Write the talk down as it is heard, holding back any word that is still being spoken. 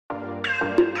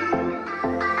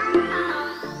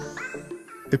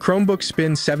The Chromebook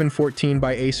Spin 714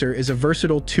 by Acer is a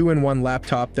versatile 2-in-1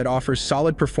 laptop that offers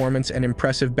solid performance and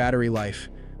impressive battery life.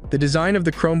 The design of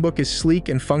the Chromebook is sleek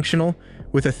and functional,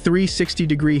 with a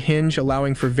 360-degree hinge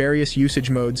allowing for various usage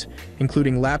modes,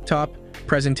 including laptop,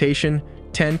 presentation,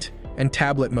 tent, and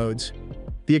tablet modes.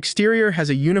 The exterior has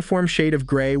a uniform shade of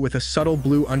gray with a subtle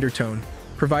blue undertone,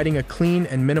 providing a clean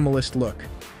and minimalist look.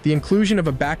 The inclusion of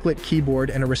a backlit keyboard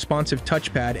and a responsive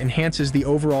touchpad enhances the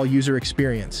overall user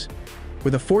experience.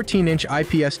 With a 14-inch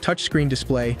IPS touchscreen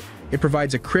display, it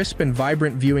provides a crisp and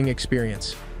vibrant viewing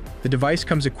experience. The device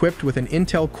comes equipped with an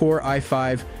Intel Core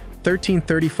i5-1335U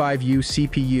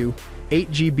CPU,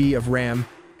 8 GB of RAM,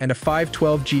 and a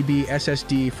 512 GB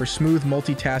SSD for smooth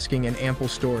multitasking and ample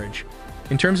storage.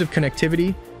 In terms of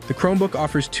connectivity, the Chromebook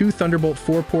offers two Thunderbolt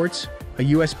 4 ports, a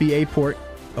USB-A port,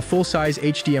 a full-size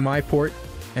HDMI port,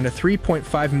 and a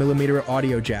 3.5mm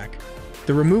audio jack.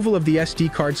 The removal of the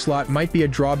SD card slot might be a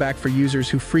drawback for users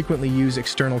who frequently use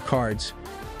external cards.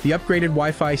 The upgraded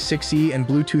Wi-Fi 6E and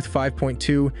Bluetooth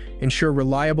 5.2 ensure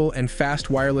reliable and fast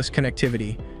wireless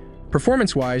connectivity.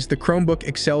 Performance-wise, the Chromebook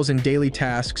excels in daily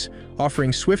tasks,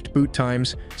 offering swift boot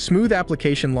times, smooth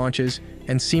application launches,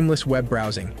 and seamless web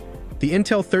browsing. The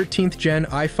Intel 13th Gen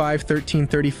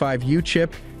i5-1335U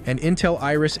chip and Intel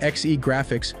Iris Xe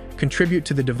graphics contribute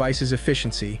to the device's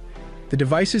efficiency. The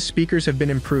device's speakers have been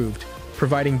improved,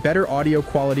 providing better audio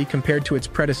quality compared to its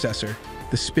predecessor,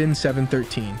 the Spin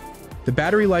 713. The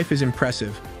battery life is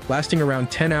impressive, lasting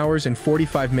around 10 hours and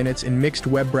 45 minutes in mixed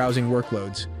web browsing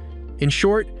workloads. In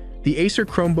short, the Acer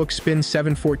Chromebook Spin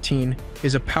 714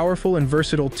 is a powerful and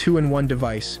versatile 2-in-1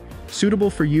 device,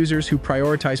 suitable for users who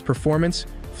prioritize performance,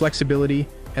 flexibility,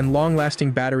 and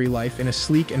long-lasting battery life in a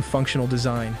sleek and functional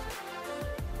design.